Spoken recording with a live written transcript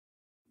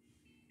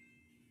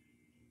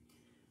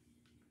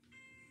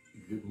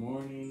Good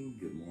morning,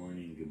 good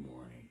morning, good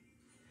morning,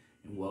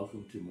 and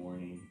welcome to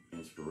Morning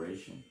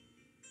Inspiration.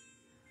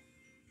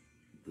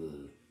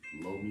 The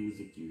low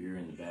music you hear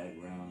in the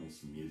background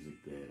is some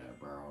music that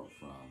I borrowed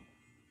from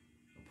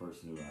a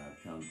person who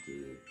I've come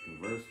to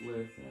converse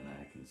with and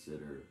I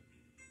consider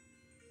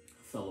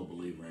a fellow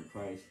believer in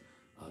Christ,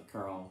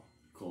 Carl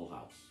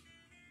Kohlhaas.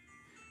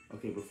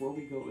 Okay, before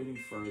we go any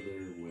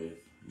further with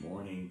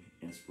Morning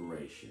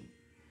Inspiration,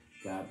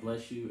 God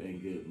bless you and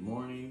good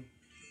morning,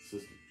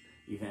 Sister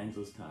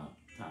Evangelist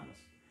Thomas.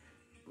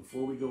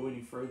 Before we go any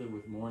further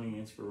with Morning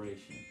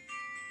Inspiration,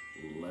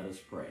 let us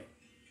pray.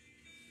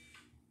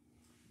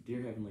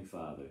 Dear Heavenly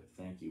Father,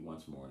 thank you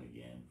once more and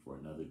again for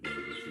another day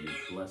that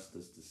you've blessed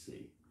us to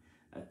see.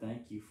 I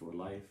thank you for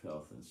life,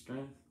 health, and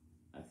strength.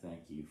 I thank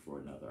you for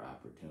another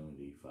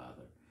opportunity,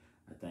 Father.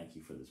 I thank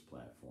you for this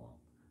platform.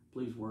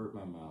 Please word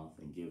my mouth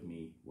and give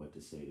me what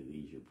to say to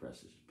these, your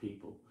precious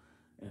people.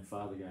 And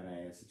Father God,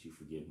 I ask that you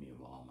forgive me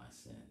of all my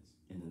sins.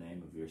 In the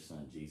name of your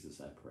Son,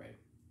 Jesus, I pray.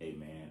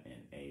 Amen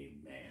and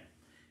amen.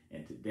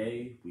 And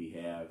today we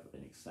have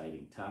an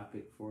exciting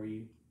topic for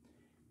you.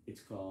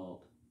 It's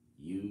called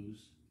Use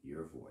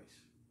Your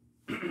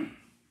Voice.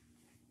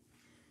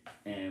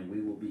 And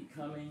we will be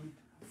coming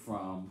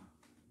from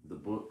the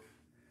book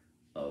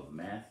of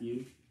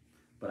Matthew,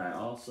 but I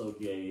also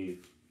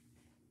gave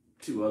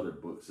two other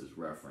books as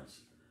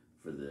reference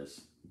for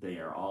this. They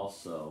are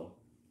also,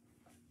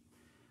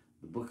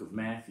 the book of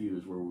Matthew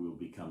is where we will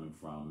be coming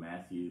from.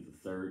 Matthew,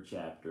 the 3rd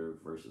chapter,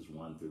 verses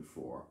 1 through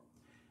 4.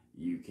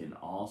 You can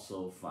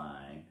also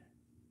find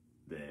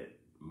that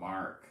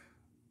Mark,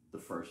 the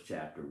 1st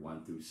chapter,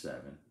 1 through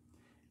 7,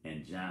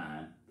 and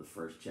John, the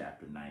 1st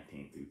chapter,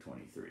 19 through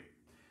 23.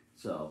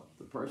 So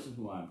the person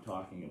who I'm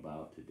talking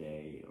about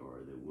today, or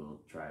that we'll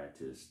try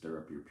to stir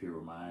up your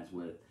pure minds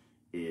with,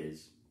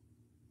 is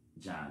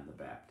John the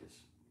Baptist.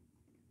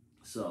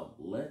 So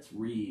let's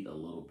read a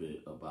little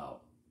bit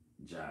about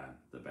John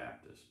the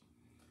Baptist.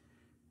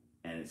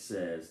 And it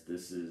says,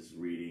 this is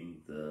reading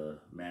the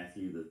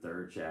Matthew, the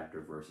 3rd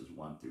chapter, verses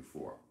 1 through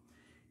 4.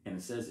 And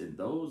it says, in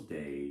those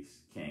days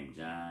came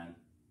John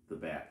the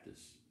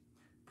Baptist,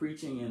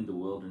 preaching in the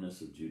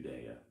wilderness of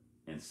Judea,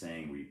 and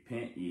saying,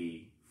 repent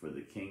ye, for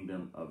the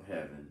kingdom of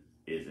heaven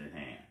is at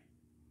hand.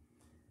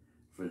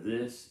 For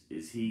this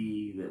is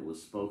he that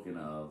was spoken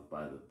of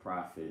by the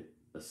prophet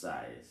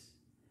Esaias,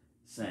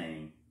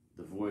 saying,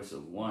 the voice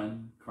of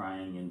one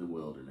crying in the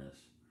wilderness,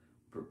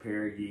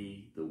 prepare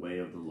ye the way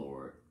of the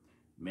Lord,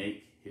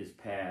 make his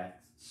path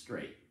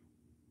straight.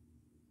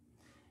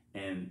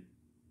 And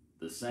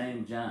the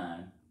same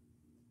John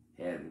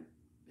had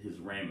his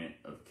raiment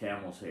of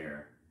camel's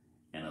hair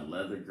and a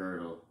leather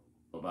girdle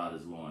about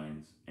his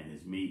loins, and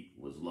his meat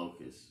was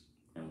locusts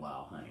and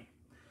wild honey.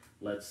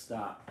 Let's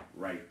stop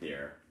right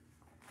there.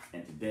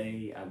 And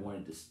today I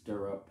wanted to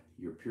stir up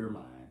your pure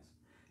minds,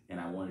 and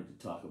I wanted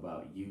to talk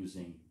about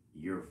using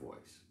your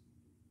voice.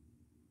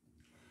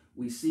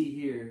 We see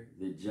here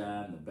that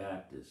John the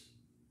Baptist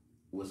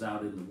was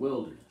out in the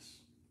wilderness,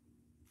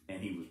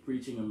 and he was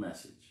preaching a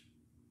message.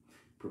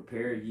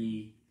 Prepare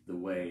ye the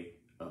way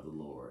of the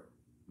Lord,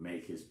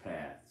 make his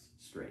paths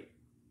straight.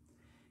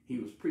 He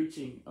was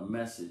preaching a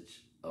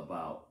message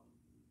about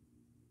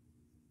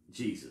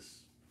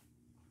Jesus.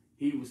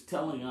 He was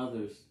telling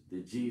others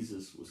that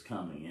Jesus was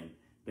coming, and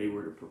they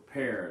were to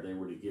prepare, they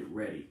were to get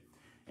ready.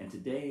 And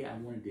today I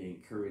wanted to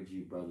encourage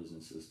you, brothers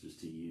and sisters,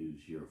 to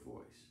use your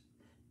voice.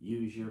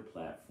 Use your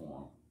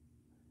platform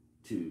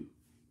to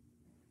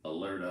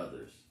alert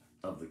others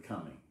of the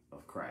coming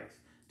of Christ,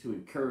 to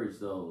encourage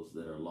those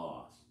that are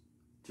lost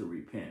to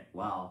repent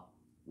while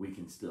we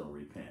can still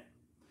repent.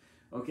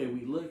 Okay,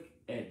 we look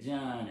at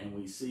John and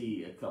we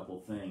see a couple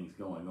things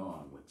going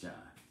on with John.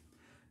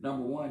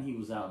 Number one, he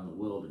was out in the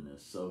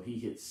wilderness, so he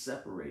had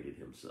separated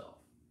himself.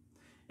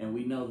 And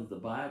we know that the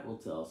Bible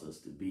tells us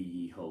to be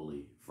ye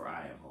holy, for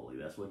I am holy.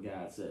 That's what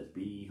God says,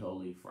 be ye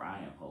holy, for I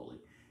am holy.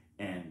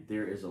 And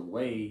there is a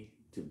way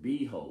to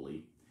be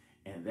holy,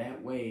 and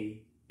that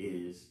way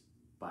is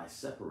by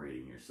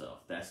separating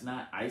yourself. That's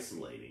not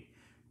isolating,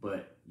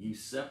 but you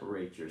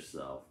separate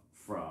yourself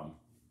from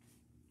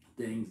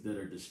things that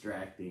are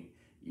distracting.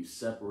 You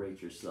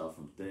separate yourself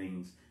from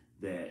things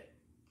that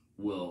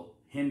will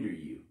hinder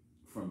you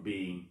from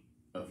being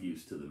of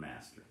use to the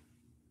master.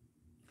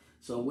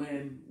 So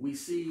when we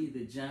see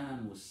that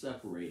John was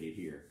separated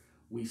here,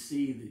 we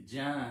see that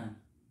John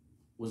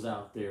was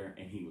out there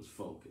and he was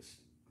focused.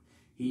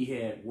 He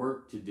had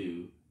work to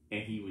do,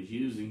 and he was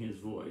using his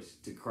voice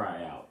to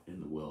cry out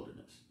in the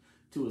wilderness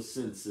to a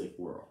sin-sick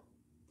world.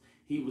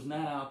 He was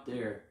not out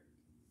there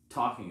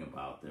talking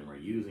about them or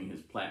using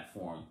his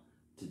platform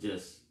to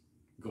just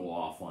go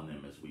off on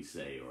them, as we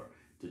say, or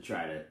to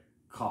try to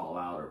call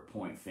out or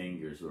point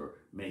fingers or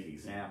make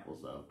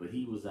examples of, but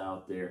he was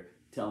out there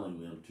telling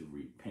them to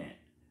repent.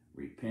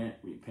 Repent,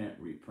 repent,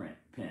 repent,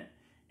 repent.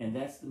 And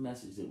that's the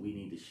message that we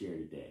need to share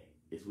today,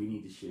 is we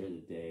need to share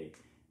today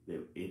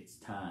that it's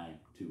time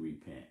to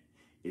repent.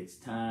 It's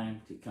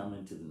time to come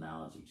into the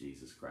knowledge of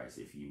Jesus Christ.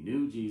 If you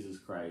knew Jesus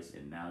Christ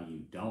and now you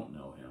don't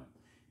know him,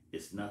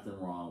 It's nothing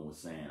wrong with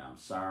saying, I'm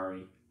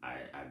sorry,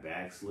 I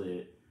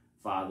backslid.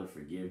 Father,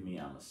 forgive me,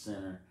 I'm a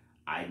sinner.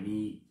 I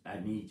need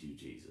you,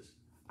 Jesus.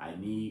 I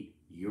need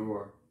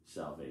your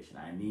salvation.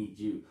 I need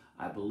you.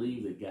 I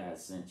believe that God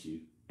sent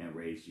you and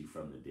raised you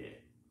from the dead.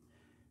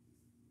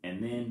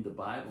 And then the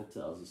Bible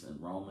tells us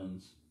in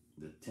Romans,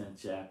 the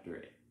 10th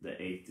chapter, the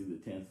 8th through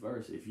the 10th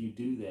verse, if you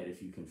do that,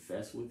 if you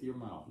confess with your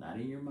mouth, not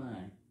in your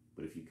mind,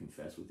 but if you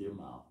confess with your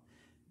mouth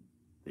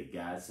that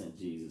God sent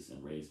Jesus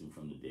and raised him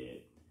from the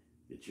dead,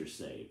 that you're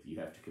saved. You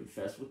have to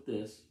confess with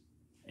this,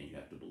 and you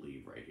have to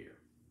believe right here.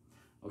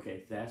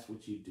 Okay, that's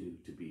what you do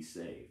to be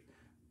saved.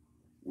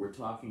 We're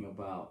talking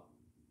about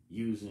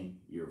using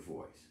your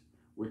voice.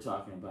 We're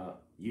talking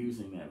about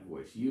using that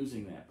voice,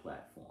 using that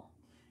platform.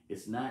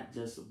 It's not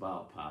just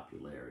about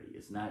popularity.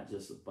 It's not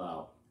just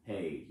about,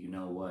 hey, you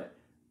know what?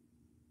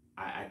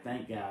 I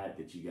thank God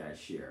that you guys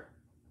share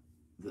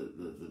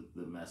the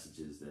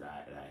messages that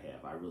I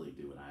have. I really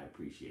do, and I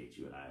appreciate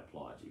you, and I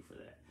applaud you for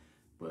that.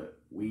 But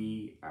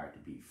we are to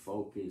be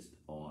focused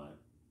on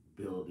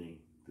building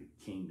the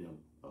kingdom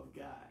of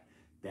God.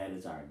 That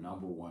is our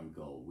number one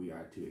goal. We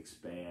are to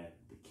expand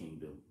the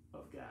kingdom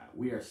of God.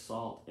 We are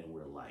salt and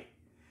we're light.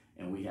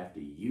 And we have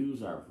to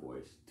use our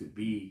voice to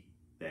be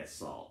that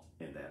salt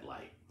and that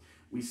light.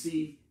 We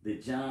see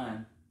that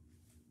John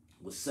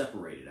was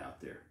separated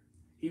out there.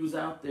 He was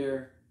out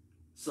there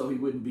so he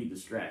wouldn't be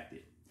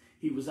distracted.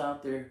 He was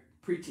out there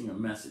preaching a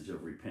message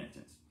of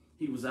repentance.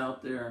 He was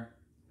out there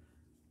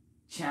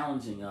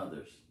challenging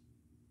others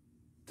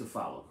to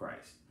follow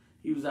Christ.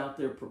 He was out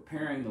there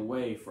preparing the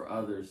way for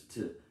others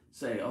to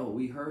say, oh,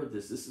 we heard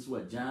this. This is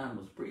what John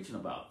was preaching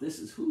about. This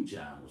is who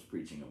John was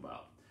preaching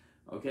about.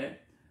 Okay?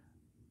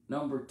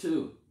 Number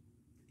two,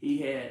 he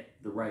had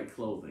the right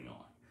clothing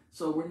on.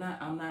 So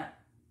I'm not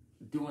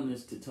doing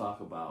this to talk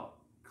about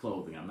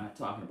clothing. I'm not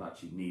talking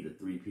about you need a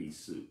three-piece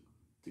suit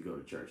to go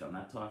to church. I'm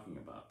not talking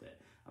about that.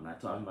 I'm not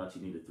talking about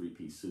you need a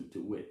three-piece suit to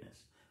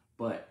witness.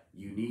 But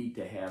you need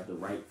to have the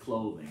right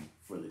clothing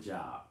for the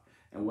job.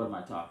 And what am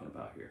I talking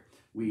about here?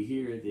 We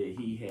hear that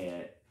he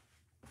had,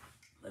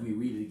 let me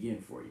read it again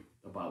for you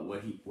about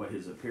what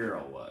his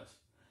apparel was.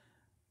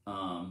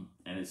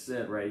 And it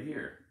said right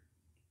here,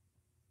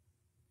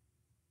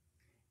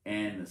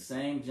 and the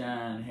same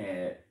John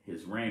had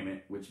his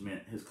raiment, which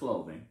meant his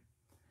clothing,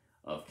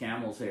 of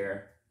camel's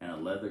hair and a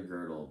leather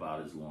girdle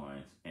about his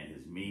loins, and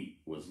his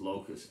meat was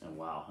locusts and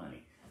wild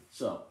honey.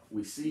 So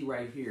we see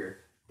right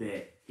here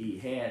that he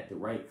had the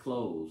right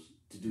clothes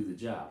to do the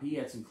job. He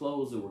had some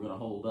clothes that were going to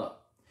hold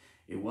up.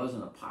 It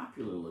wasn't a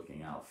popular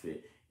looking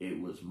outfit. It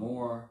was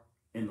more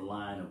in the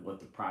line of what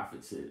the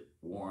prophets had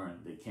worn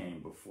that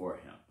came before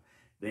him.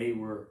 They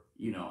were,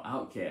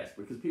 outcast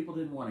because people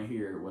didn't want to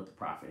hear what the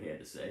prophet had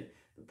to say.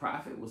 The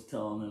prophet was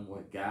telling them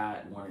what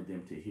God wanted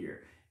them to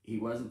hear. He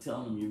wasn't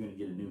telling them you're going to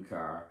get a new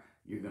car,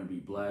 you're going to be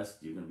blessed,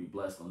 you're going to be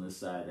blessed on this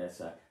side, that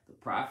side. The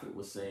prophet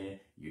was saying,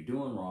 you're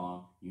doing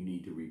wrong, you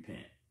need to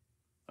repent.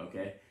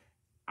 Okay?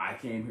 I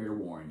came here to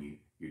warn you.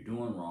 You're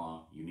doing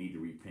wrong, you need to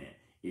repent.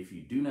 If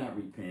you do not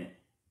repent,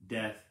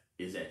 death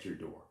is at your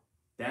door.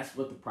 That's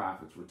what the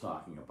prophets were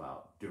talking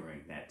about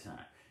during that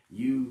time.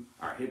 You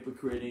are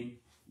hypocriting.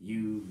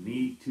 You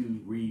need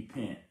to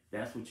repent.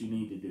 That's what you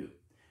need to do.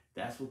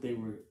 That's what they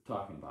were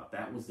talking about.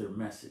 That was their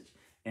message.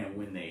 And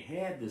when they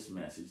had this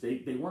message,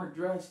 they weren't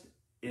dressed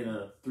in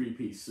a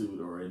three-piece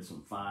suit or in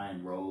some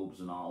fine robes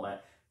and all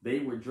that. They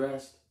were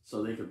dressed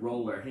so they could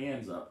roll their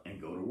hands up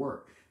and go to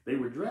work. They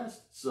were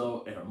dressed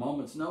so at a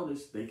moment's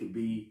notice, they could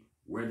be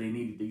where they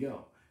needed to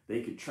go.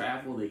 They could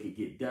travel, they could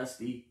get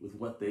dusty with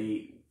what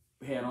they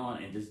had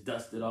on and just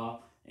dust it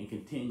off and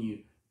continue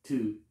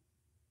to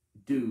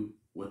do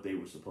what they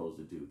were supposed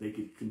to do. They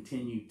could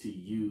continue to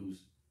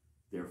use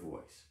their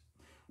voice.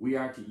 We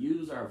are to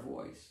use our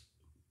voice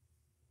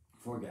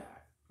for God.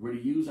 We're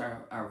to use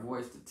our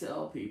voice to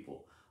tell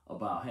people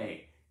about,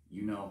 hey,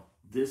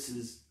 this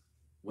is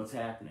what's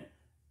happening.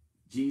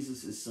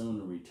 Jesus is soon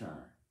to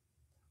return.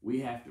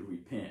 We have to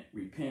repent,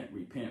 repent,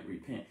 repent,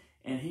 repent.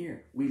 And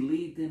here, we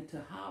lead them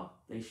to how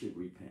they should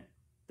repent.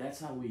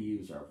 That's how we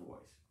use our voice.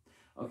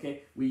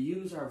 Okay? We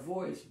use our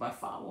voice by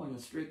following a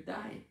strict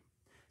diet.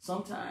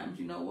 Sometimes,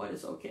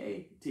 it's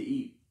okay to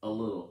eat a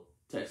little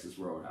Texas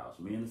Roadhouse.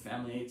 Me and the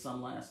family ate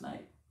some last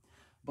night.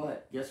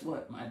 But guess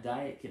what? My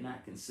diet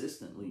cannot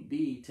consistently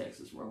be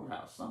Texas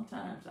Roadhouse.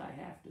 Sometimes I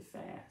have to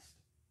fast.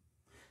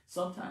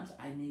 Sometimes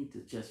I need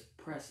to just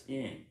press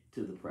in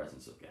to the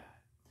presence of God.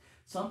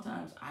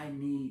 Sometimes I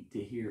need to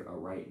hear a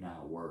right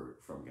now word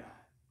from God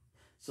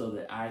so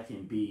that I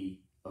can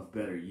be of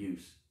better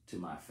use to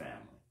my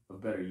family,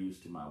 of better use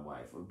to my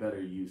wife, of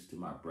better use to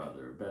my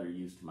brother, of better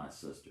use to my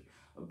sister,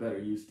 of better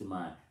use to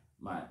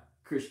my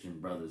Christian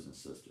brothers and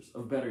sisters,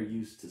 of better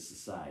use to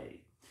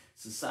society.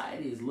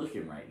 Society is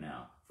looking right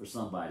now for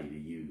somebody to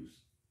use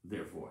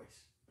their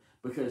voice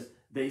because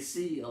they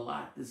see a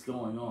lot that's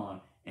going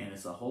on and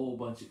it's a whole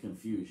bunch of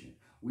confusion.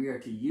 We are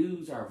to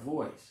use our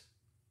voice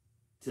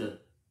to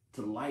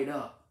light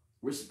up.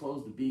 We're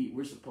supposed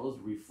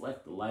to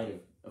reflect the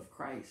light of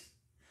Christ.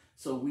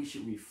 So we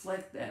should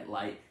reflect that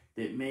light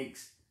that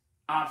makes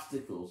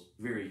obstacles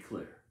very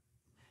clear.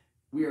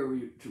 We are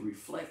to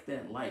reflect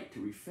that light,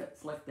 to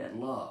reflect that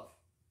love.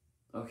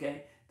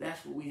 Okay?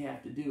 That's what we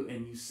have to do.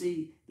 And you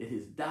see that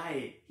his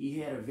diet, he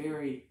had a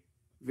very,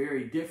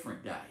 very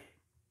different diet.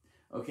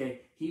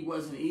 Okay? He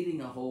wasn't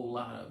eating a whole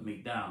lot of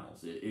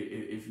McDonald's,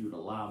 if you would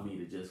allow me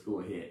to just go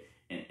ahead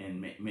and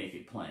make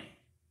it plain.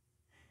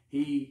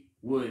 He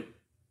would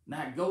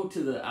not go to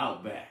the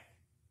Outback.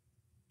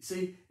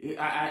 See,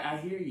 I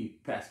hear you,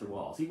 Pastor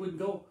Walls. He wouldn't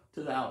go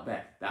to the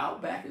Outback. The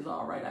Outback is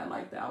all right. I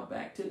like the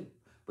Outback too.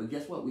 But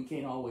guess what? We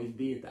can't always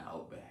be at the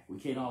Outback. We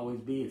can't always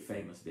be at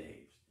Famous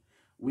Dave's.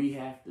 We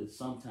have to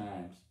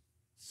sometimes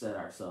set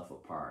ourselves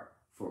apart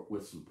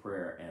with some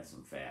prayer and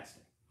some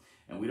fasting.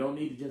 And we don't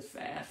need to just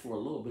fast for a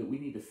little bit. We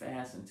need to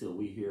fast until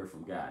we hear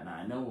from God. Now,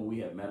 I know when we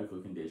have medical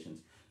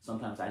conditions,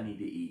 sometimes I need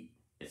to eat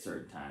at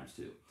certain times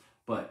too.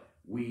 But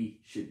we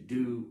should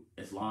do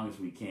as long as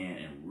we can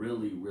and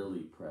really,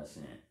 really press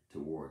in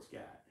towards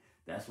God.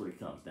 That's what it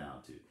comes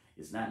down to.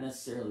 It's not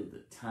necessarily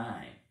the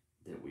time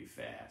that we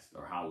fast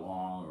or how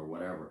long or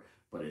whatever,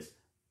 but it's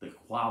the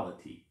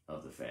quality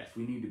of the fast.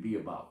 We need to be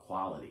about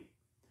quality.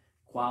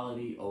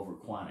 Quality over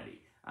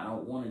quantity. I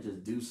don't want to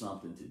just do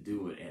something to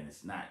do it and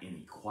it's not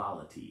any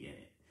quality in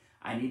it.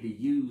 I need to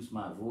use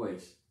my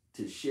voice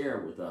to share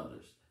with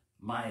others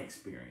my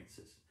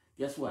experiences.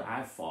 Guess what?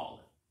 I've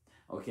fallen.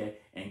 Okay?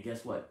 And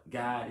guess what?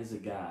 God is a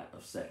God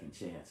of second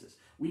chances.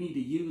 We need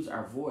to use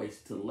our voice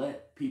to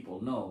let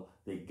people know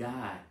that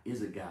God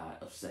is a God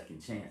of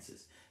second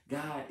chances.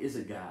 God is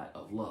a God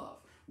of love.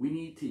 We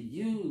need to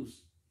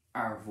use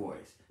our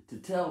voice to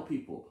tell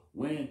people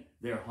when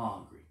they're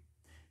hungry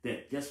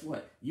that guess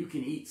what? You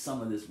can eat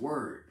some of this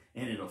word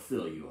and it'll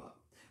fill you up.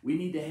 We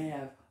need to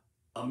have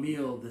a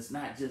meal that's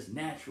not just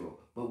natural,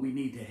 but we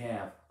need to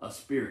have a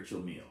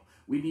spiritual meal.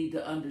 We need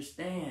to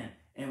understand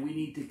and we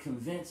need to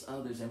convince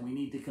others and we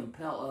need to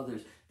compel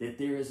others that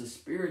there is a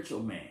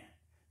spiritual man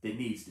that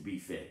needs to be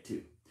fed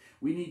too.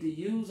 We need to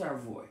use our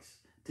voice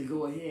to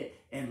go ahead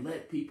and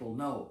let people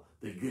know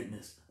the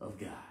goodness of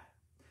God.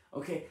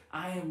 Okay,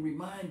 I am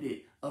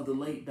reminded of the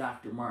late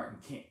Dr. Martin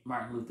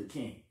Luther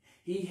King.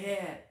 He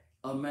had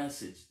a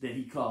message that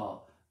he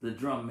called the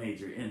drum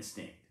major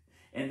instinct.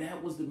 And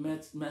that was the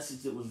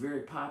message that was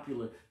very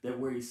popular, that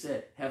where he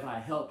said, have I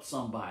helped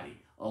somebody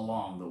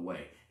along the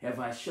way? Have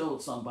I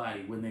showed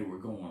somebody when they were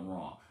going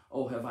wrong?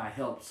 Oh, have I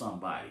helped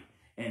somebody?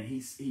 And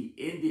he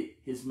ended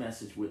his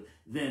message with,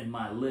 then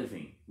my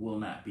living will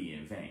not be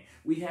in vain.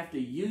 We have to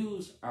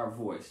use our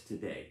voice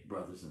today,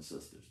 brothers and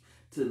sisters,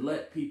 to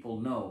let people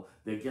know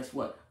that guess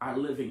what? Our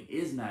living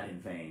is not in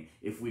vain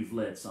if we've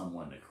led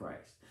someone to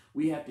Christ.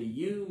 We have to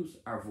use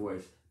our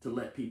voice to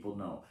let people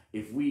know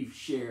if we've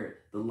shared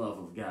the love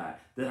of God,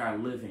 that our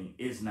living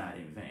is not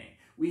in vain.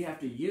 We have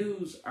to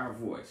use our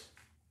voice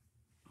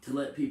to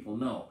let people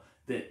know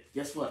that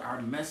guess what?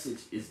 Our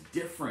message is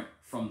different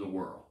from the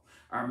world.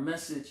 Our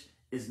message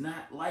is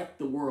not like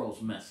the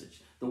world's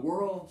message. The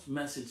world's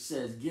message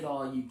says, get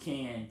all you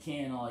can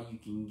all you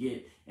can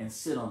get, and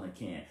sit on the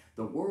can.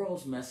 The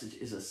world's message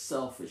is a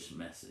selfish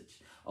message.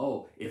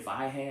 Oh, if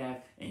I have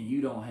and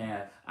you don't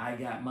have, I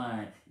got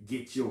mine,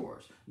 get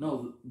yours.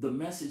 No, the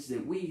message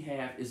that we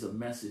have is a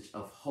message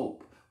of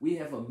hope. We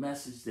have a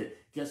message that,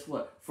 guess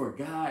what? For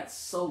God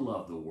so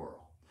loved the world.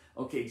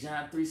 Okay,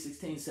 John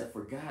 3:16 said,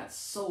 for God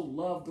so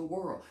loved the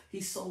world.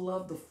 He so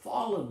loved the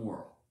fallen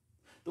world.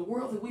 The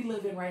world that we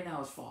live in right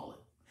now is fallen.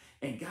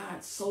 And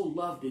God so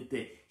loved it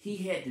that he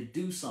had to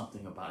do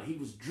something about it. He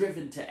was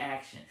driven to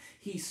action.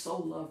 He so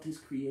loved his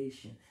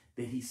creation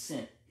that he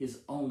sent his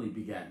only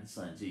begotten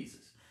son,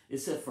 Jesus. It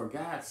said, for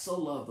God so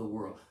loved the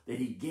world that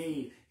he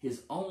gave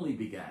his only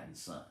begotten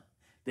son,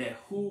 that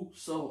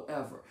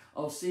whosoever.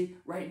 Oh, see,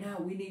 right now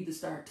we need to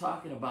start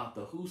talking about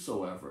the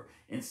whosoever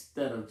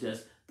instead of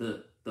just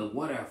the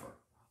whatever.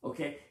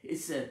 Okay? It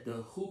said,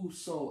 the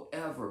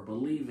whosoever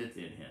believeth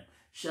in him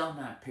shall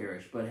not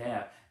perish, but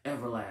have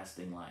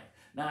everlasting life.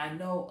 Now, I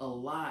know a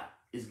lot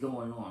is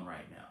going on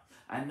right now.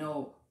 I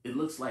know it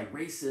looks like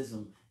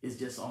racism is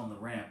just on the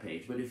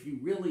rampage. But if you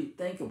really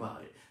think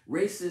about it,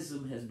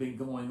 racism has been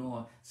going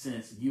on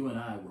since you and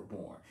I were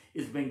born.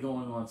 It's been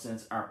going on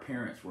since our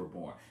parents were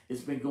born.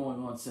 It's been going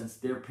on since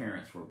their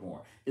parents were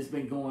born. It's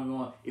been going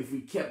on, if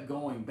we kept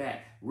going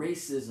back,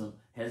 racism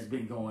has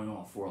been going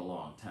on for a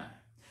long time.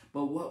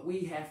 But what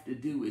we have to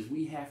do is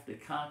we have to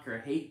conquer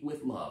hate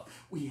with love.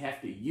 We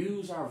have to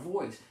use our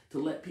voice to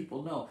let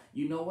people know,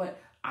 you know what?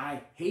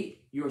 I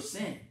hate your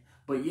sin,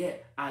 but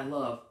yet I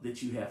love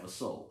that you have a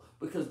soul.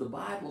 Because the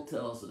Bible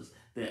tells us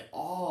that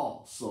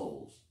all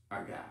souls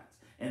are God's,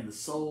 and the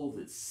soul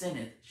that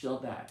sinneth shall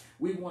die.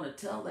 We want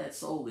to tell that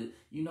soul that,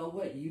 you know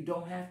what? You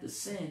don't have to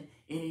sin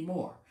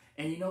anymore.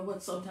 And you know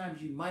what?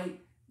 Sometimes you might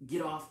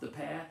get off the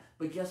path,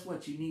 but guess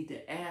what? You need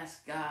to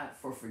ask God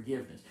for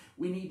forgiveness.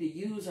 We need to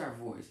use our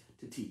voice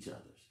to teach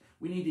others.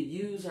 We need to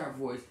use our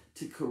voice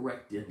to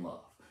correct in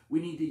love. We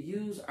need to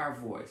use our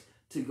voice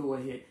to go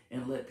ahead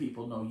and let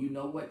people know, you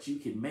know what? You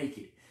can make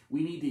it.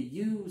 We need to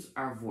use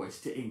our voice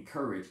to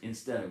encourage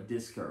instead of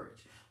discourage.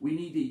 We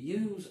need to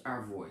use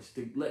our voice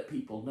to let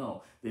people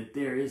know that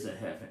there is a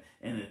heaven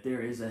and that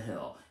there is a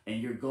hell.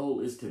 And your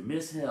goal is to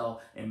miss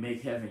hell and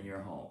make heaven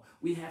your home.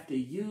 We have to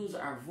use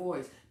our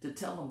voice to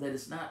tell them that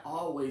it's not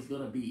always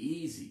going to be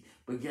easy.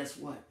 But guess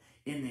what?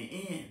 In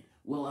the end,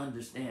 we'll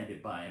understand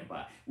it by and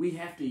by. We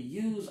have to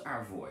use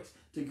our voice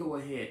to go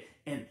ahead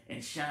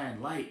and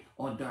shine light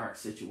on dark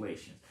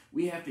situations.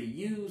 We have to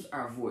use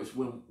our voice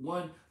when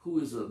one who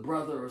is a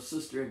brother or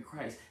sister in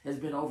Christ has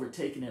been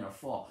overtaken in a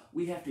fall.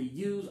 We have to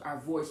use our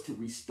voice to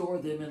restore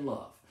them in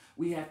love.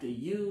 We have to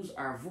use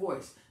our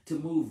voice to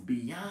move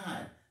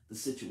beyond the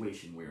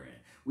situation we're in.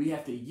 We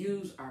have to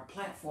use our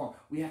platform.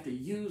 We have to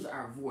use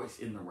our voice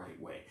in the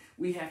right way.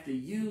 We have to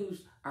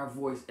use our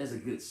voice as a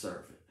good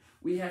servant.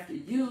 We have to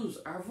use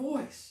our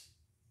voice.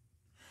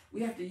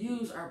 We have to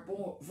use our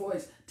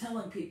voice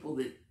telling people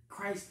that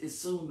Christ is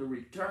soon to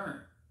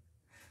return.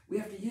 We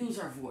have to use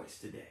our voice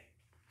today.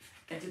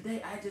 And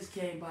today I just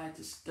came by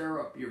to stir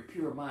up your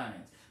pure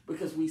minds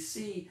because we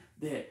see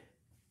that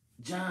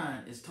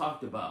John is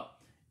talked about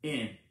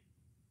in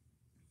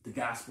the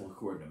gospel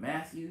according to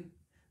Matthew,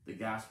 the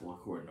gospel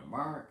according to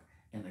Mark,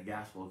 and the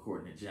gospel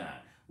according to John.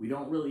 We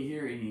don't really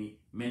hear any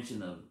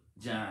mention of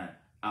John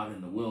out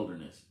in the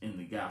wilderness in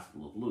the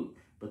gospel of Luke,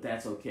 but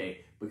that's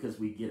okay because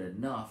we get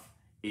enough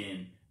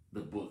in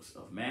the books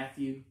of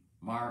Matthew,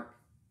 Mark,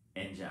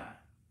 and John.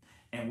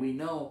 And we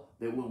know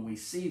that when we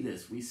see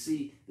this, we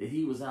see that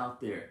he was out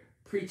there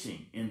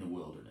preaching in the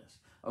wilderness.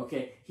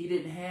 Okay, he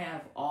didn't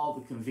have all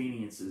the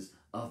conveniences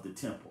of the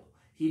temple.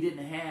 He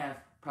didn't have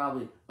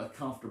probably a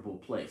comfortable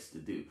place to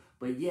do,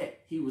 but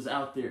yet he was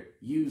out there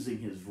using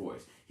his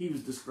voice. He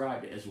was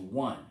described as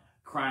one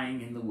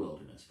crying in the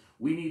wilderness.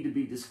 We need to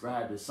be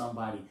described as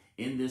somebody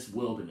in this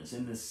wilderness,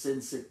 in this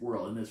sin-sick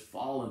world, in this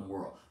fallen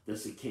world,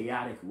 that's a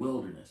chaotic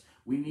wilderness.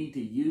 We need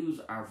to use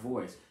our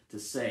voice to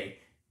say,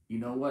 you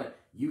know what?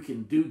 You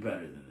can do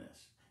better than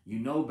this. You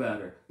know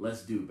better.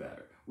 Let's do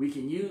better. We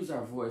can use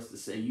our voice to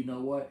say, you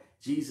know what?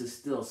 Jesus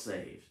still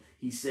saves.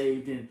 He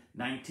saved in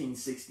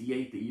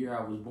 1968, the year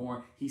I was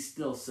born. He's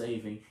still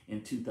saving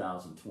in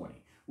 2020.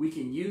 We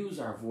can use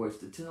our voice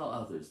to tell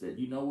others that,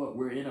 you know what?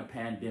 We're in a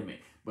pandemic,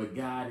 but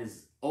God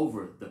is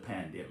over the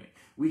pandemic.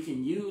 We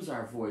can use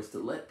our voice to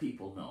let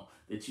people know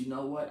that, you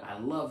know what? I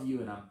love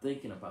you and I'm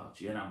thinking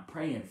about you and I'm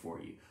praying for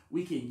you.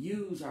 We can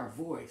use our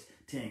voice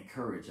to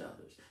encourage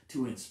others,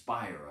 to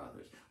inspire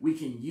others. We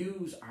can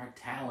use our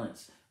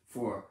talents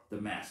for the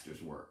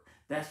Master's work.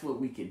 That's what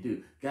we can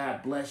do.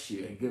 God bless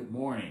you and good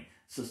morning,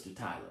 Sister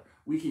Tyler.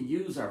 We can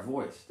use our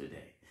voice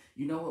today.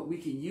 You know what? We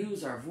can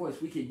use our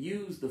voice. We can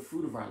use the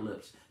fruit of our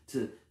lips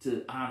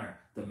to honor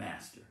the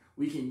Master.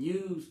 We can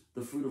use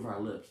the fruit of our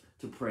lips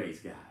to praise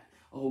God.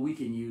 Oh, we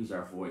can use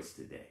our voice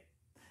today.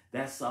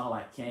 That's all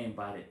I came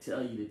by to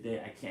tell you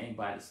today. I came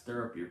by to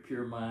stir up your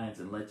pure minds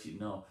and let you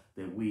know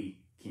that we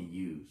can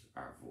use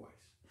our voice.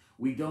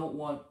 We don't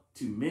want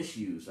to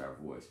misuse our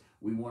voice.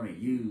 We want to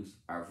use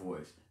our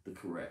voice the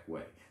correct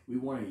way. We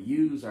want to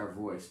use our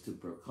voice to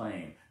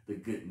proclaim the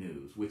good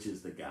news, which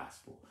is the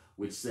gospel,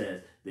 which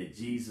says that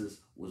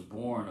Jesus was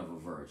born of a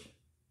virgin.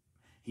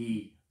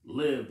 He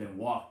lived and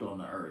walked on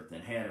the earth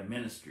and had a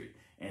ministry,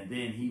 and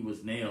then he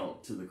was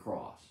nailed to the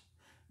cross.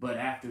 But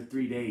after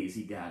 3 days,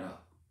 he got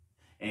up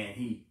and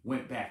he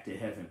went back to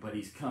heaven, but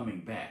he's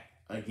coming back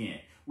again.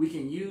 We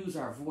can use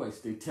our voice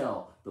to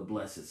tell the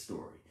blessed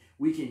story.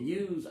 We can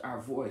use our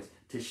voice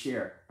to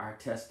share our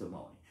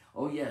testimony.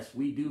 Oh yes,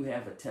 we do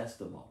have a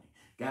testimony.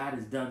 God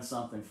has done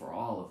something for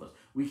all of us.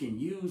 We can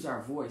use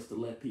our voice to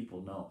let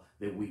people know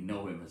that we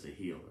know him as a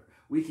healer.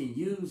 We can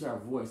use our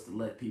voice to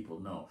let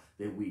people know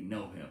that we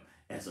know him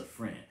as a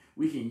friend.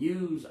 We can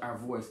use our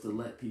voice to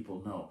let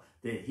people know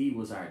that he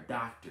was our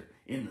doctor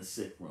in the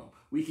sick room.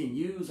 We can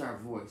use our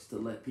voice to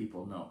let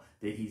people know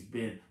that he's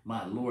been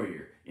my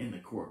lawyer in the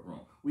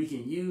courtroom. We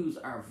can use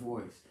our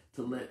voice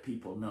to let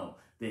people know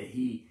that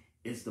he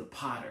is the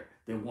potter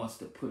that wants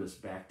to put us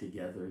back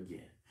together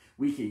again.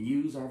 We can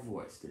use our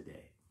voice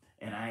today.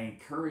 And I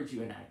encourage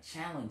you and I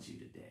challenge you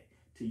today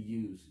to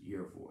use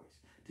your voice,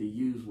 to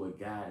use what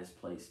God has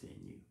placed in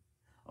you,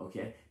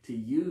 okay? To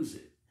use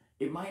it.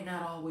 It might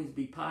not always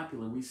be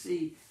popular. We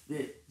see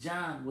that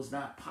John was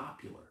not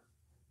popular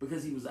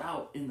because he was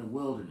out in the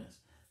wilderness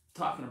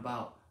talking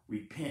about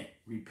repent,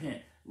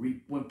 repent.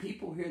 When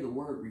people hear the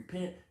word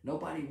repent,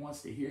 nobody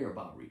wants to hear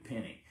about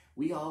repenting.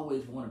 We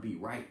always want to be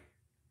right.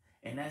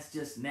 And that's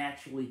just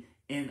naturally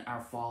in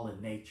our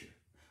fallen nature.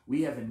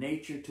 We have a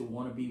nature to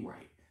want to be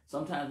right.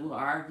 Sometimes we'll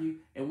argue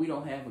and we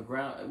don't have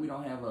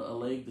a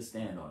leg to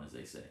stand on, as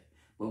they say.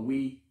 But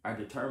we are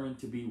determined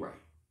to be right.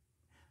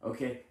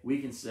 Okay? We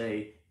can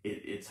say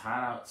it's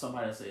hot out.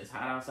 Somebody will say it's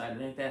hot outside.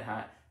 It ain't that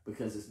hot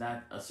because it's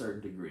not a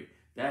certain degree.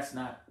 That's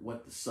not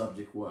what the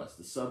subject was.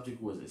 The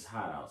subject was it's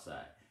hot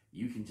outside.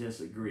 You can just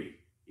agree.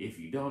 If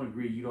you don't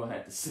agree, you don't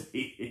have to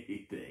say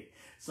anything.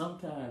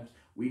 Sometimes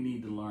we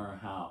need to learn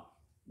how,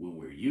 when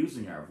we're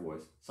using our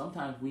voice,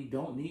 sometimes we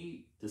don't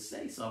need to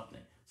say something.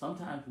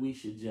 Sometimes we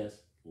should just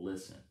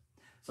listen.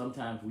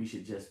 Sometimes we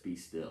should just be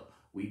still.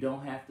 We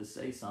don't have to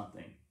say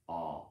something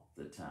all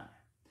the time.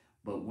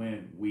 But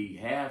when we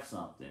have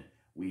something,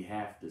 we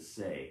have to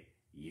say,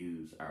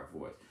 use our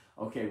voice.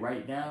 Okay,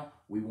 right now,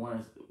 we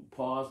want to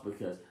pause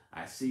because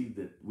I see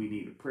that we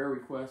need a prayer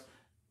request.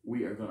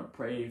 We are going to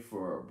pray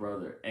for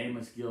Brother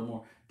Amos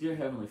Gilmore. Dear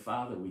Heavenly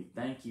Father, we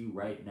thank you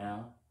right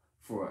now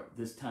for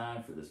this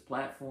time, for this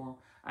platform.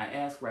 I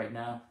ask right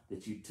now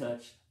that you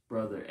touch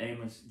Brother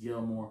Amos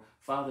Gilmore.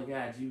 Father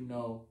God, you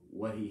know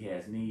what he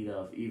has need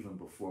of even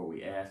before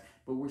we ask,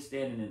 but we're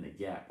standing in the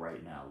gap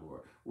right now,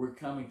 Lord. We're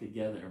coming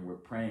together and we're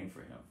praying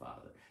for him,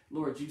 Father.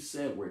 Lord, you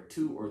said where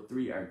 2 or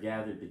 3 are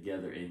gathered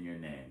together in your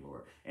name,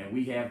 Lord. And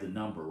we have the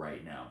number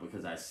right now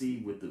because I see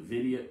with the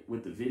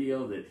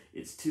video that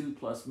it's 2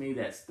 plus me,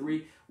 that's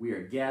 3. We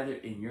are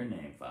gathered in your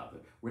name, Father.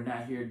 We're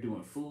not here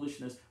doing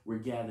foolishness. We're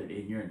gathered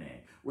in your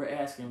name. We're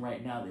asking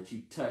right now that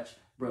you touch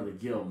Brother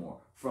Gilmore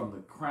from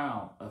the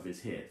crown of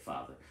his head,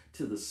 Father,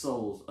 to the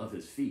soles of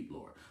his feet,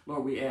 Lord.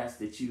 Lord, we ask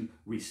that you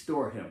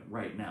restore him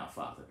right now,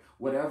 Father.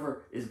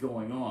 Whatever is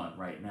going on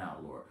right now,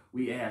 Lord,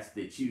 we ask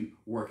that you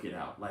work it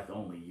out like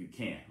only you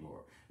can,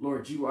 Lord.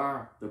 Lord, you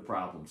are the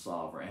problem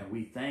solver, and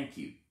we thank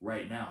you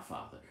right now,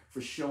 Father,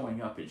 for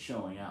showing up and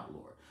showing out,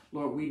 Lord.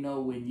 Lord, we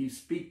know when you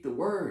speak the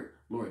word,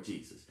 Lord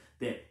Jesus,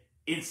 that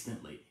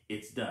instantly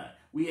it's done.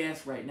 We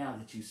ask right now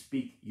that you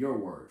speak your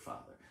word,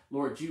 Father.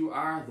 Lord, you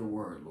are the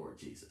word, Lord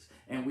Jesus.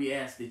 And we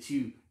ask that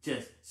you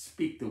just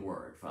speak the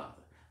word,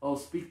 Father. Oh,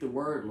 speak the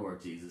word, Lord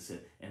Jesus,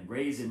 and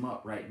raise him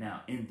up right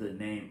now in the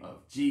name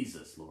of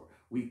Jesus, Lord.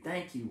 We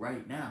thank you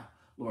right now,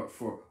 Lord,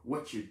 for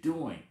what you're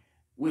doing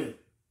with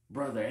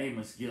Brother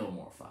Amos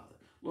Gilmore, Father.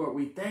 Lord,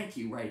 we thank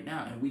you right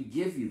now, and we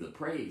give you the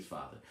praise,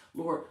 Father.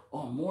 Lord,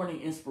 on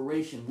Morning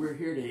Inspiration, we're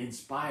here to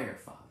inspire,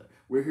 Father.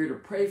 We're here to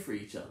pray for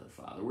each other,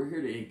 Father. We're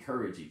here to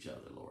encourage each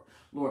other, Lord.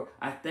 Lord,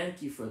 I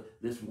thank you for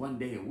this one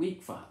day a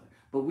week, Father.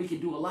 But we can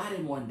do a lot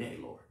in one day,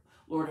 Lord.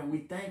 Lord, and we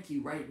thank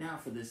you right now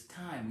for this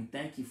time. We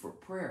thank you for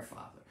prayer,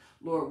 Father.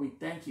 Lord, we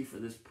thank you for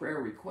this prayer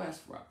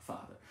request,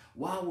 Father.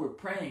 While we're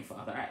praying,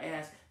 Father, I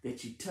ask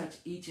that you touch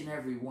each and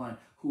every one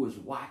who is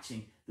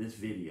watching this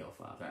video,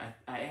 Father.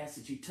 I ask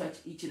that you touch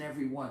each and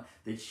every one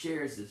that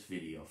shares this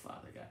video,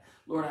 Father God.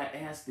 Lord, I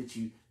ask that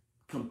you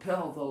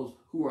compel those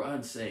who are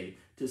unsaved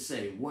to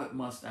say, what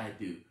must I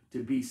do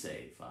to be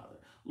saved, Father?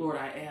 Lord,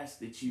 I ask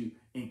that you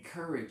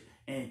encourage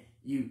and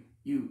you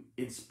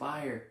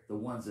inspire the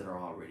ones that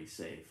are already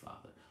saved,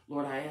 Father.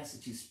 Lord, I ask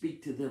that you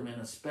speak to them in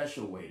a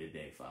special way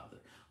today, Father.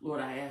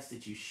 Lord, I ask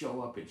that you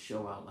show up and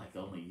show out like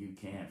only you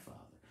can, Father.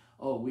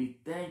 Oh, we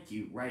thank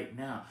you right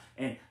now.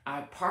 And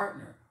I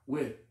partner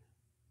with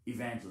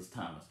Evangelist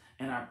Thomas,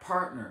 and I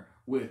partner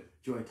with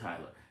Joy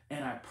Tyler,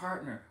 and I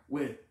partner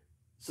with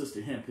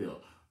Sister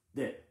Hemphill,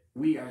 that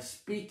we are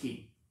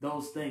speaking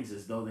those things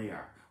as though they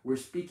are. We're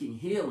speaking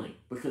healing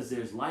because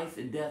there's life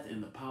and death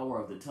in the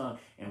power of the tongue,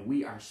 and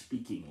we are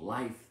speaking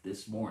life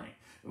this morning.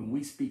 And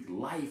we speak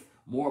life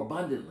more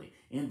abundantly.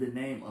 In the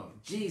name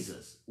of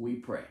Jesus, we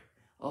pray.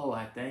 Oh,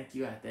 I thank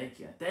you, I thank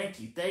you, I thank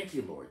you, thank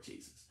you, Lord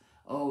Jesus.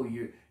 Oh,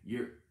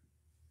 you're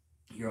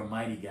a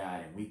mighty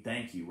God, and we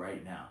thank you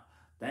right now.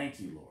 Thank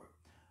you, Lord.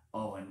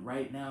 Oh, and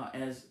right now,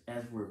 as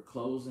we're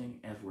closing,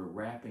 as we're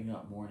wrapping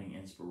up Morning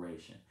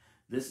Inspiration,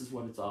 this is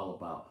what it's all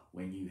about.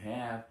 When you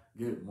have,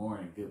 good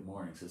morning,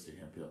 Sister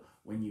Hemphill.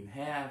 When you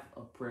have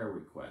a prayer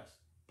request,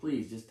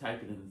 please just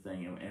type it in the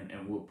thing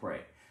and we'll pray.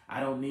 I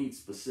don't need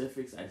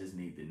specifics. I just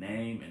need the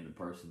name and the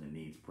person that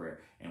needs prayer,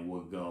 and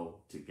we'll go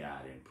to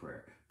God in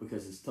prayer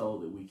because it's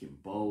told that we can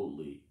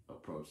boldly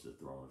approach the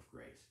throne of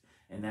grace.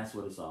 And that's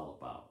what it's all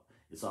about.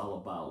 It's all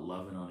about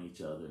loving on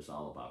each other. It's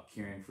all about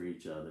caring for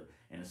each other.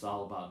 And it's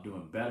all about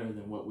doing better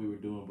than what we were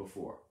doing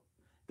before.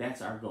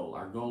 That's our goal.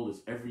 Our goal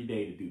is every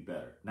day to do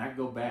better. Not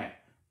go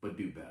back, but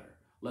do better.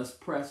 Let's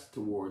press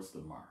towards the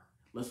mark.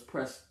 Let's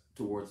press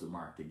towards the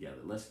mark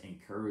together. Let's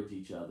encourage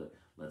each other.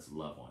 Let's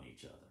love on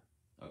each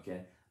other.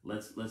 Okay?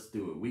 Let's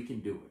do it. We can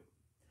do it.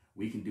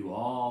 We can do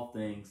all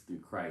things through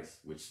Christ,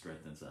 which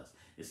strengthens us.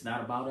 It's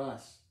not about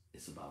us.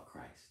 It's about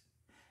Christ.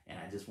 And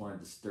I just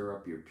wanted to stir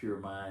up your pure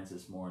minds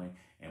this morning.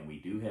 And we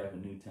do have a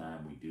new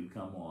time. We do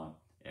come on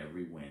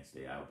every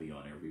Wednesday. I'll be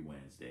on every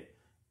Wednesday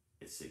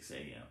at 6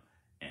 a.m.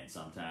 And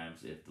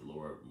sometimes if the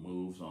Lord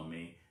moves on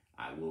me,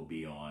 I will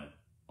be on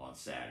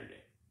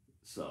Saturday.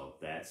 So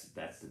that's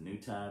the new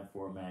time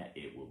format.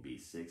 It will be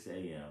 6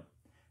 a.m.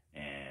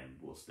 and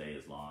we'll stay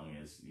as long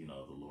as, the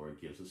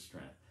Lord gives us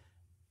strength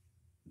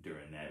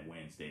during that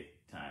Wednesday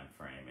time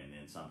frame. And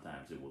then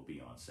sometimes it will be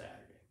on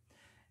Saturday.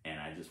 And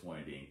I just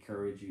wanted to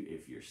encourage you,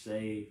 if you're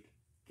saved,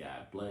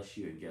 God bless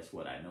you. And guess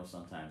what? I know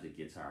sometimes it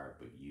gets hard,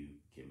 but you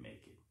can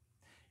make it.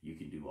 You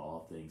can do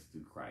all things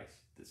through Christ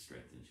that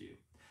strengthens you.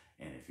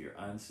 And if you're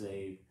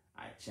unsaved,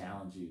 I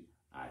challenge you,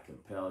 I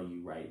compel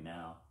you right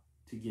now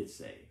to get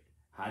saved.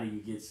 How do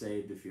you get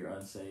saved if you're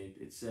unsaved?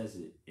 It says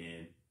it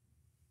in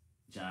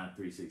John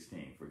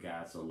 3:16, for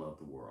God so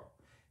loved the world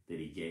that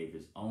he gave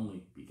his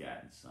only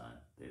begotten Son,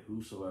 that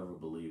whosoever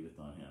believeth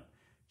on him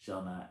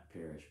shall not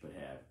perish but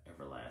have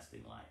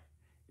everlasting life.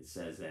 It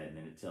says that, and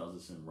then it tells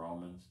us in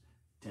Romans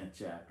 10th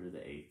chapter, the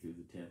 8th through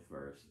the 10th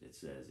verse, it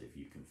says, if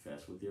you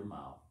confess with your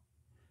mouth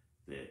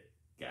that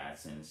God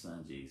sent his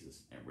son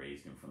Jesus and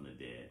raised him from the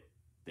dead,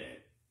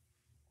 that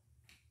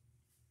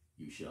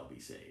you shall be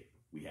saved.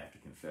 We have to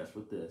confess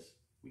with this.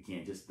 We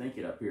can't just think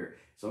it up here.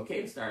 It's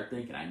okay to start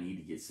thinking, I need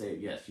to get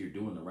saved. Yes, you're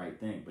doing the right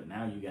thing, but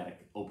now you got to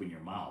open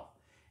your mouth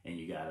and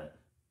you got to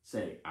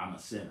say, I'm a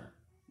sinner.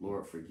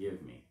 Lord,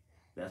 forgive me.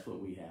 That's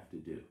what we have to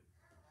do.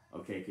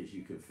 Okay, because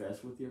you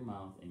confess with your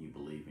mouth and you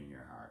believe in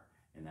your heart.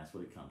 And that's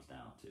what it comes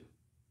down to.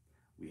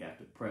 We have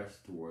to press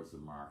towards the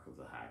mark of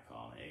the high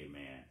calling.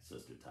 Amen,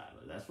 Sister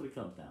Tyler. That's what it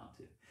comes down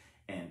to.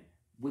 And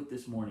with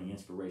this morning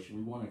inspiration,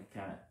 we want to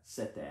kind of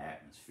set the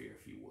atmosphere,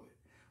 if you would.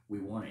 We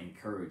want to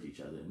encourage each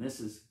other. And this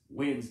is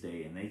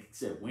Wednesday, and they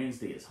said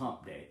Wednesday is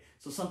hump day.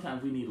 So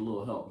sometimes we need a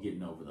little help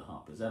getting over the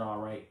hump. Is that all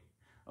right?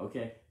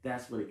 Okay,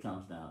 that's what it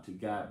comes down to.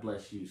 God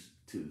bless you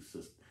too,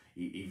 Sister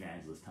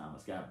Evangelist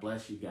Thomas. God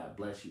bless you, God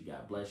bless you,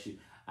 God bless you.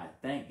 I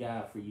thank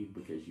God for you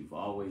because you've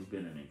always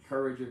been an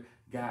encourager.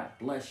 God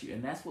bless you.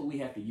 And that's what we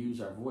have to use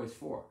our voice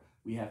for.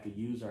 We have to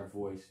use our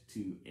voice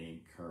to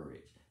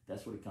encourage.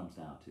 That's what it comes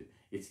down to.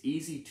 It's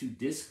easy to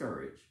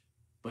discourage,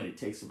 but it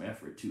takes some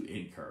effort to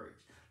encourage.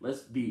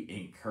 Let's be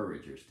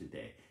encouragers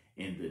today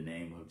in the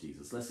name of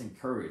Jesus. Let's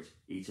encourage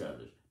each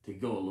other to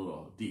go a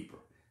little deeper,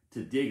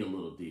 to dig a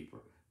little deeper,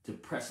 to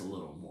press a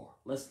little more.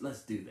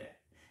 Let's do that.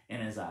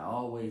 And as I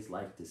always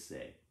like to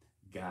say,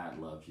 God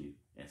loves you,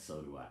 and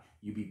so do I.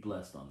 You be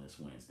blessed on this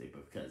Wednesday,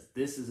 because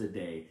this is a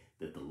day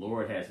that the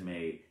Lord has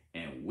made,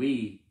 and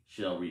we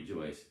shall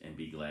rejoice and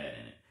be glad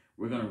in it.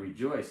 We're going to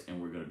rejoice and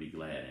we're going to be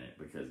glad in it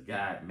because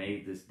God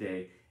made this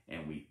day,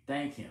 and we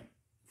thank him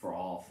for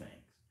all things.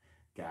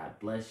 God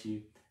bless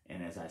you.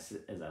 And as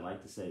I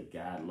like to say,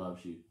 God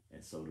loves you,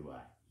 and so do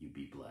I. You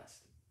be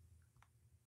blessed.